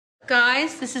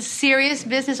Guys, this is serious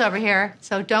business over here,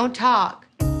 so don't talk.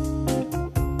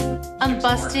 I'm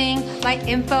busting my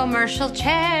infomercial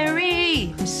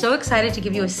cherry. I'm so excited to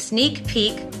give you a sneak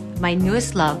peek of my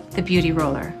newest love, the Beauty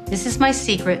Roller. This is my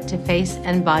secret to face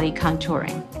and body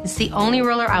contouring. It's the only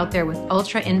roller out there with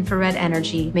ultra-infrared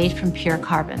energy made from pure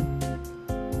carbon.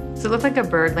 Does it look like a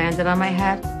bird landed on my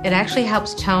head? It actually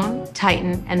helps tone,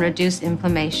 tighten, and reduce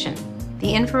inflammation.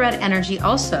 The infrared energy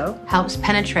also helps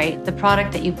penetrate the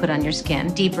product that you put on your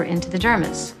skin deeper into the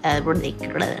dermis.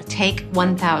 Take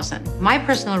 1,000. My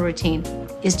personal routine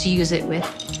is to use it with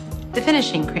the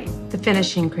finishing cream. The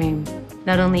finishing cream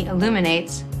not only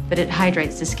illuminates, but it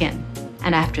hydrates the skin.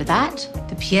 And after that,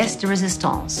 the pièce de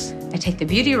résistance. I take the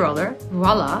Beauty Roller,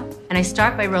 voila, and I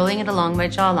start by rolling it along my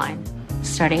jawline,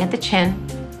 starting at the chin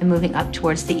and moving up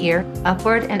towards the ear,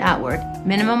 upward and outward.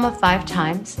 Minimum of 5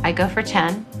 times. I go for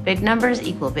 10. Big numbers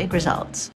equal big results.